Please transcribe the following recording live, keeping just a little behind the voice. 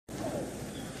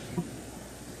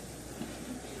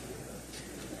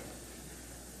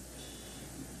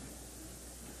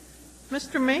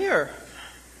Mr. Mayor,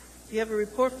 do you have a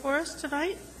report for us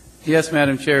tonight? Yes,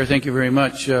 Madam Chair, thank you very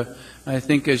much. I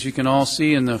think, as you can all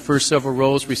see in the first several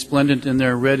rows, resplendent in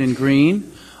their red and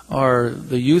green, are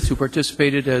the youth who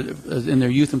participated in their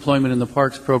youth employment in the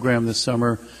Parks program this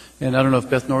summer. And I don't know if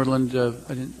Beth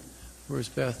Nordland, where's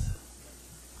Beth?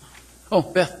 Oh,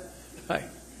 Beth, hi.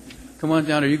 Come on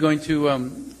down. Are you going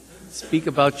to speak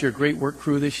about your great work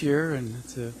crew this year? And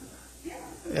it's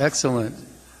excellent.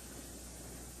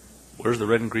 Where's the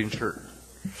red and green shirt?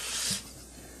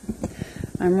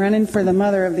 I'm running for the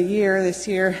Mother of the Year this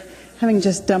year, having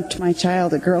just dumped my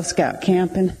child at Girl Scout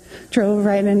camp and drove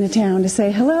right into town to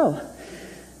say hello.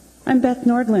 I'm Beth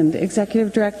Nordland,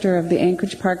 Executive Director of the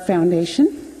Anchorage Park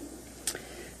Foundation.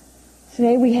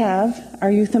 Today we have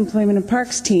our Youth Employment and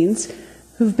Parks teens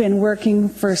who've been working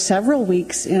for several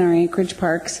weeks in our Anchorage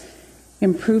parks,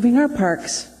 improving our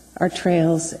parks, our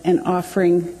trails, and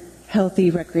offering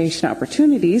healthy recreation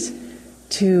opportunities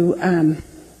to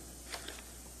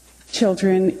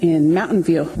children in Mountain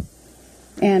View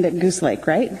and at Goose Lake,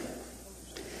 right?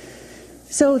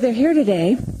 So they're here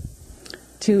today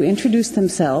to introduce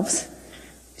themselves.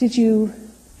 Did you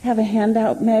have a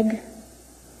handout, Meg?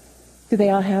 Do they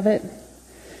all have it?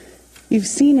 You've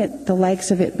seen it, the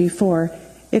likes of it before.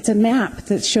 It's a map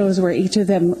that shows where each of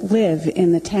them live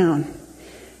in the town.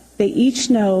 They each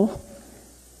know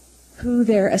who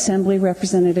their assembly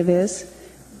representative is,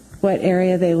 what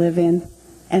area they live in,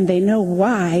 and they know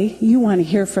why you want to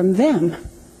hear from them.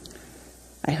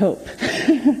 I hope.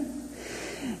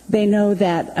 They know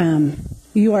that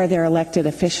you are their elected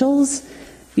officials,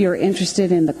 you're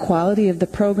interested in the quality of the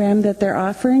program that they're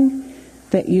offering,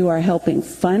 that you are helping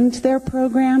fund their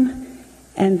program,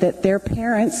 and that their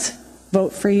parents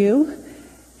vote for you,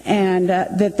 and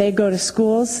that they go to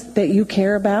schools that you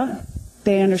care about.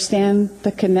 They understand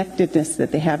the connectedness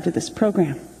that they have to this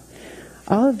program.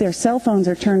 All of their cell phones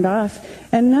are turned off,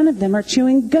 and none of them are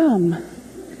chewing gum.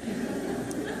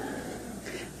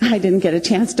 I didn't get a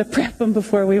chance to prep them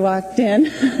before we walked in.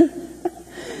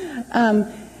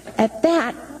 At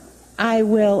that, I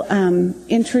will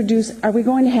introduce, are we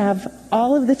going to have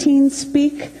all of the teens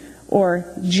speak,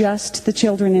 or just the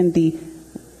children in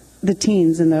the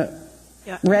teens in the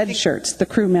red shirts, the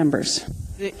crew members?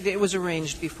 It was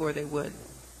arranged before they would.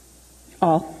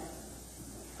 All?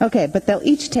 Okay, but they'll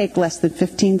each take less than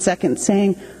 15 seconds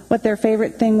saying what their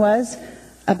favorite thing was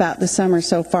about the summer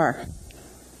so far.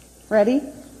 Ready?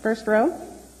 First row.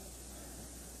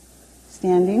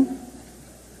 Standing.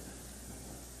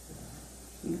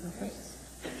 You go first.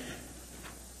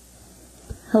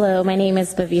 Hello, my name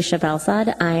is Bavisha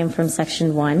Balsad. I am from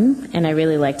Section 1, and I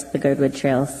really liked the Girdwood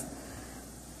Trails.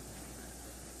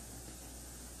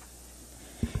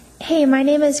 Hey, my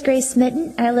name is Grace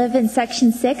Smitten. I live in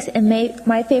Section 6, and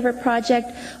my favorite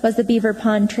project was the Beaver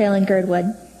Pond Trail in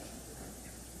Girdwood.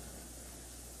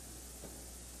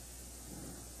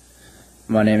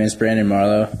 My name is Brandon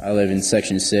Marlowe. I live in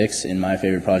Section 6, and my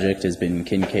favorite project has been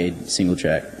Kincaid Single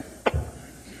Track.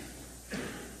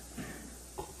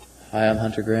 Hi, I'm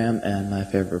Hunter Graham, and my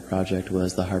favorite project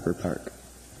was the Harvard Park.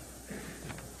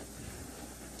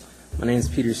 My name is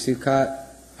Peter Sucott.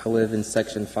 I live in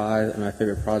Section 5, and my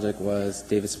favorite project was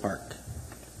Davis Park.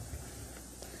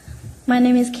 My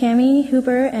name is Cammie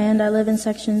Hooper, and I live in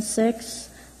Section 6,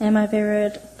 and my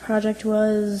favorite project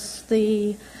was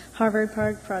the Harvard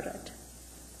Park project.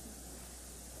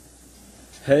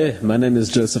 Hey, my name is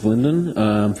Joseph Linden.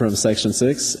 I'm from Section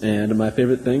 6, and my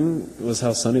favorite thing was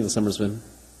how sunny the summer's been.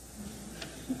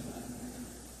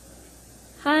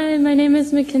 Hi, my name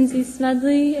is Mackenzie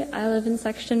Smedley. I live in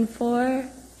Section 4,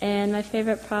 and my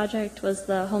favorite project was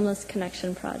the Homeless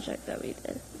Connection project that we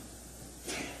did.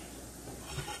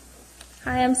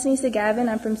 Hi, I'm Sunisa Gavin.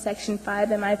 I'm from Section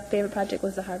 5, and my favorite project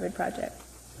was the Harvard project.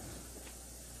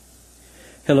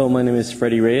 Hello, my name is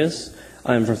Freddie Reyes.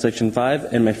 I'm from Section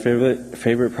 5, and my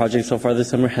favorite project so far this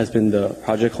summer has been the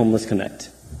Project Homeless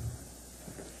Connect.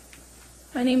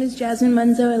 My name is Jasmine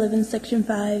Munzo. I live in Section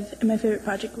 5, and my favorite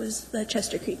project was the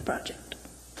Chester Creek project.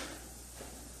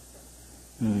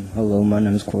 Hello, my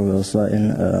name is Corwell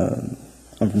Sutton.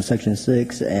 I'm from Section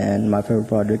 6, and my favorite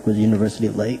project was University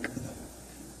Lake.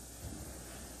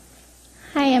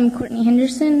 Hi, I'm Courtney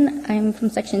Henderson. I'm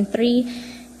from Section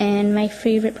 3, and my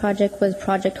favorite project was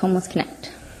Project Homeless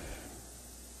Connect.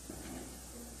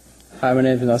 Hi, my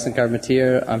name is Nelson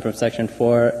Carpentier. I'm from Section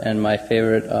 4, and my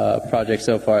favorite project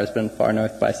so far has been Far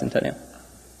North Bicentennial.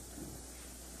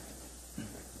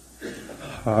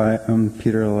 Hi, I'm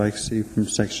Peter Alexi from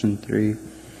Section 3.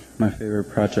 My favorite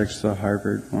project's the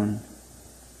Harvard one.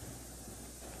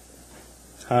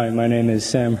 Hi, my name is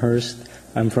Sam Hurst.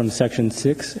 I'm from Section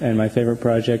 6, and my favorite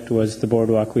project was the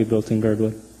boardwalk we built in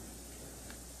Girdwood.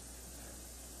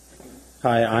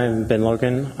 Hi, I'm Ben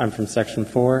Logan. I'm from Section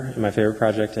 4, and my favorite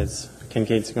project is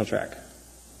Kincaid Single Track.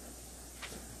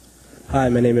 Hi,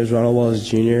 my name is Ronald Wallace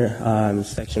Jr. I'm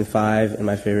Section 5, and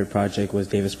my favorite project was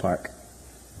Davis Park.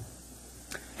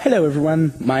 Hello,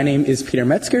 everyone. My name is Peter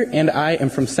Metzger, and I am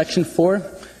from Section 4,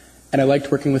 and I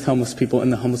liked working with homeless people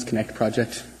in the Homeless Connect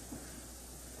project.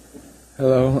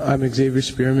 Hello, I'm Xavier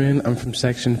Spearman. I'm from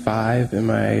Section 5, and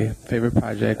my favorite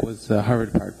project was the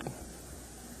Harvard Park.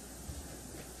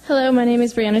 Hello, my name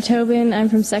is Brianna Tobin. I'm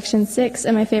from Section 6,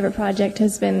 and my favorite project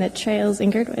has been the trails in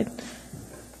Girdwood.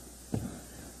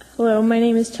 Hello, my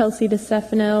name is Chelsea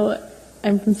DeStefano.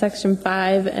 I'm from Section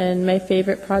 5, and my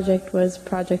favorite project was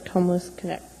Project Homeless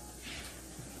Connect.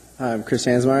 Hi, I'm Chris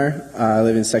Hansmeyer. I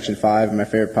live in Section 5, and my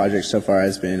favorite project so far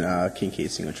has been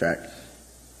Kincaid Single Track.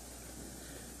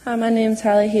 Hi, my name is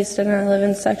Hallie Houston, and I live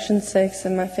in Section 6,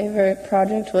 and my favorite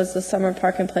project was the Summer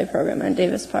Park and Play program at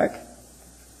Davis Park.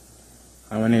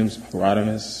 Hi, my name is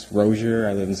Rodimus Rozier.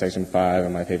 I live in Section 5,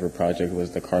 and my favorite project was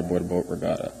the Cardboard Boat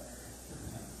Regatta.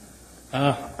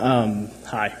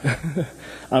 Hi.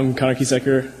 I'm Connor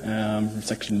Kiesecker from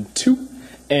Section 2,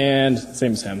 and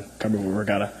same as him, Cardboard Boat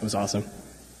Regatta. It was awesome.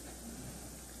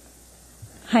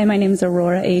 Hi, my name is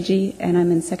Aurora Agee, and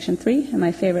I'm in Section 3, and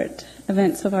my favorite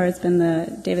event so far has been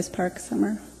the Davis Park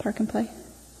Summer Park and Play.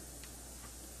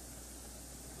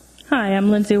 Hi, I'm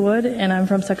Lindsay Wood, and I'm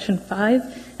from Section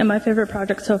 5, and my favorite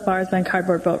project so far has been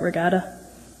Cardboard Boat Regatta.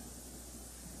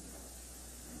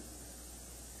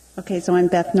 Okay, so I'm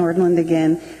Beth Nordland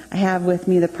again. I have with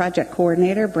me the project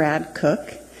coordinator, Brad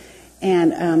Cook,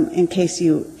 and in case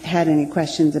you had any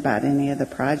questions about any of the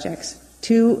projects.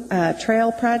 2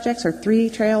 trail projects or 3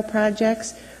 trail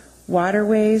projects,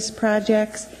 waterways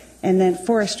projects, and then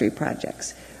forestry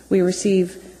projects. We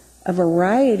receive a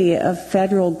variety of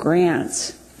federal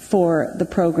grants for the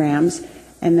programs,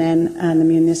 and then the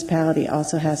municipality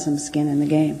also has some skin in the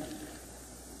game.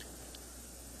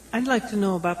 I'd like to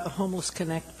know about the Homeless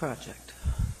Connect project.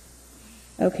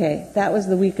 Okay, that was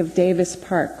the week of Davis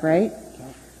Park, right?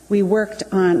 We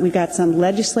got some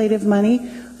legislative money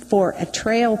for a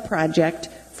trail project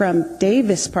from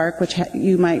Davis Park, which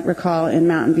you might recall in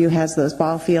Mountain View has those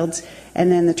ball fields, and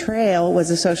then the trail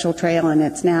was a social trail, and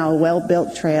it's now a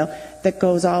well-built trail that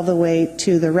goes all the way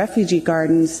to the refugee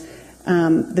gardens,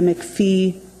 the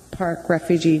McPhee Park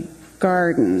Refugee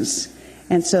Gardens.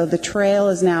 And so the trail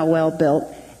is now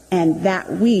well-built, and that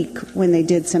week when they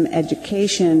did some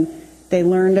education, they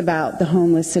learned about the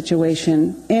homeless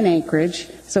situation in Anchorage,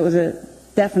 so it was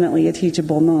definitely a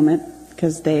teachable moment,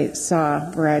 because they saw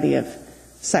a variety of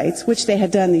sites, which they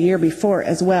had done the year before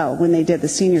as well when they did the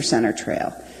Senior Center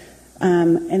Trail.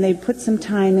 And they put some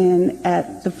time in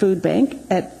at the food bank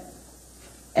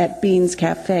at Beans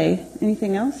Cafe.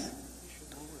 Anything else?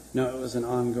 No, it was an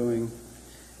ongoing.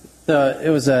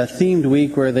 It was a themed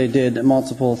week where they did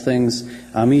multiple things.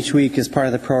 Each week, as part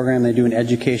of the program, they do an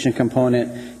education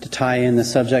component to tie in the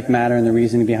subject matter and the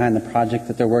reasoning behind the project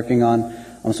that they're working on.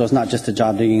 So it's not just a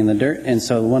job digging in the dirt. And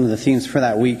so one of the themes for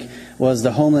that week was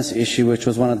the homeless issue, which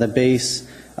was one of the base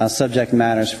subject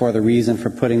matters for the reason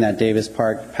for putting that Davis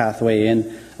Park pathway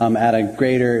in at a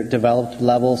greater developed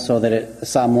level so that it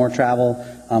saw more travel,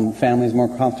 families more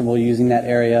comfortable using that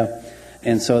area.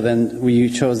 And so then we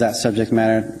chose that subject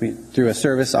matter through a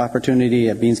service opportunity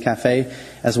at Beans Cafe,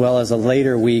 as well as a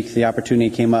later week, the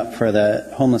opportunity came up for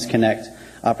the Homeless Connect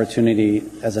opportunity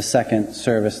as a second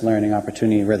service learning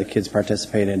opportunity where the kids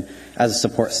participated as a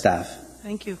support staff.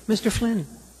 Thank you. Mr. Flynn.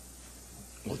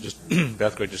 Well, just,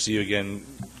 Beth, great to see you again.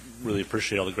 Really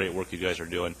appreciate all the great work you guys are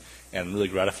doing, and really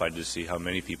gratified to see how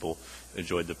many people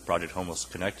enjoyed the Project Homeless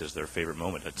Connect as their favorite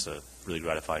moment. It's really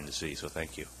gratifying to see, so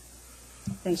thank you.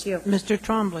 Thank you. Mr.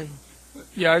 Trombley.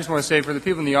 Yeah, I just want to say for the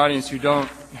people in the audience who don't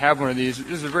have one of these,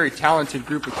 this is a very talented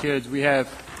group of kids. We have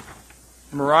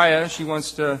Mariah, she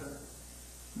wants to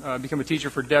become a teacher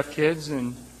for deaf kids,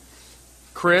 and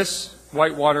Chris,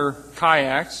 whitewater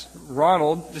kayaks.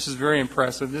 Ronald, this is very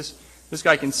impressive. This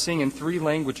guy can sing in 3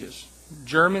 languages,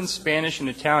 German, Spanish, and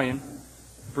Italian.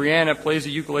 Brianna plays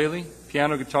the ukulele,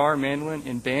 piano, guitar, mandolin,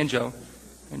 and banjo.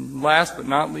 And last but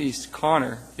not least,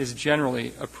 Connor is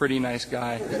generally a pretty nice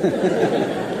guy.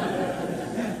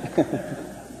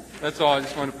 That's all. I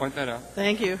just wanted to point that out.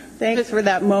 Thank you. Thanks for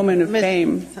that moment of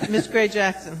fame. Ms. Gray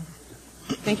Jackson.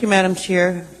 Thank you, Madam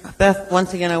Chair. Beth,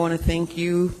 once again, I want to thank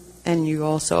you and you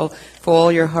also for all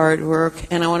your hard work.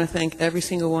 And I want to thank every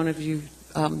single one of you,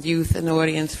 youth in the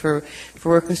audience, for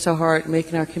working so hard,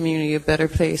 making our community a better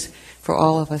place for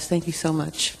all of us. Thank you so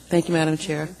much. Thank you, Madam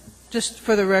Chair. Just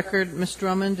for the record, Ms.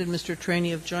 Drummond and Mr. Trainee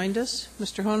have joined us.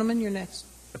 Mr. Honeman, you're next.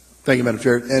 Thank you, Madam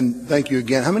Chair, and thank you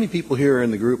again. How many people here in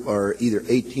the group are either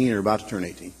 18 or about to turn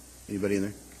 18? Anybody in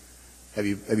there? Have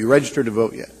you registered to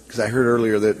vote yet? Because I heard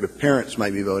earlier that the parents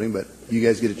might be voting, but you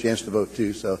guys get a chance to vote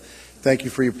too. So thank you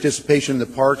for your participation in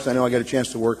the parks. I know I got a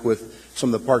chance to work with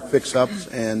some of the park fix-ups,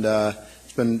 and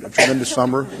it's been a tremendous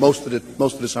summer. Most of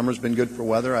the summer has been good for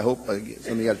weather. I hope some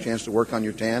of you got a chance to work on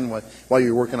your tan while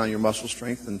you're working on your muscle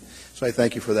strength, and so I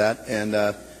thank you for that.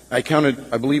 And I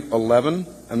counted, I believe, 11.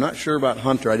 I'm not sure about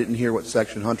Hunter. I didn't hear what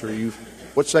section. Hunter,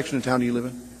 what section of town do you live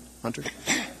in? Hunter?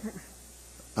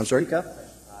 I'm sorry?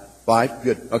 5?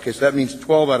 Good. Okay, so that means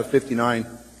 12 out of 59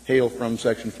 hail from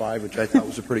Section 5, which I thought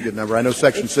was a pretty good number. I know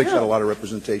Section 6 had a lot of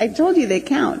representation. I told you they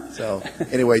count. So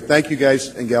anyway, thank you guys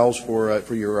and gals for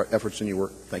your efforts and your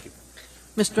work. Thank you.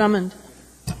 Ms. Drummond.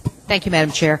 Thank you,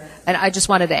 Madam Chair. And I just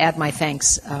wanted to add my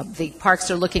thanks. The parks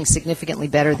are looking significantly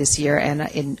better this year,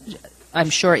 and I'm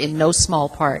sure in no small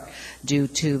part due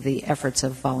to the efforts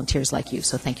of volunteers like you.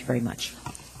 So thank you very much.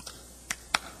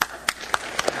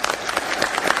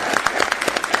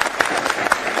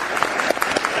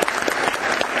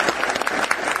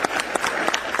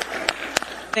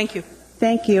 Thank you.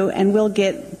 Thank you, and we'll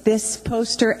get this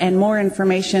poster and more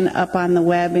information up on the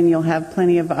web, and you'll have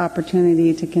plenty of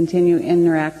opportunity to continue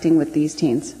interacting with these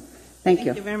teens. Thank you.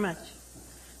 Thank you very much.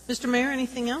 Mr. Mayor,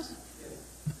 anything else?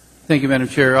 Thank you, Madam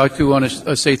Chair. I too want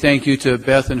to say thank you to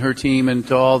Beth and her team and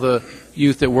to all the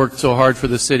youth that worked so hard for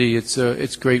the city.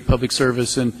 It's great public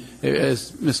service, and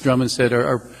as Ms. Drummond said,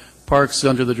 our parks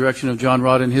under the direction of John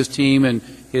Rod and his team and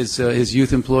his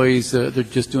youth employees, they're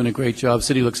just doing a great job.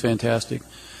 City looks fantastic.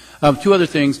 Two other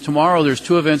things. Tomorrow there's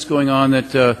two events going on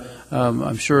that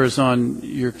I'm sure is on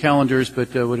your calendars,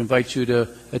 but would invite you to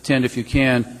attend if you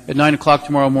can. At 9 o'clock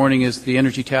tomorrow morning is the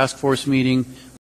Energy Task Force meeting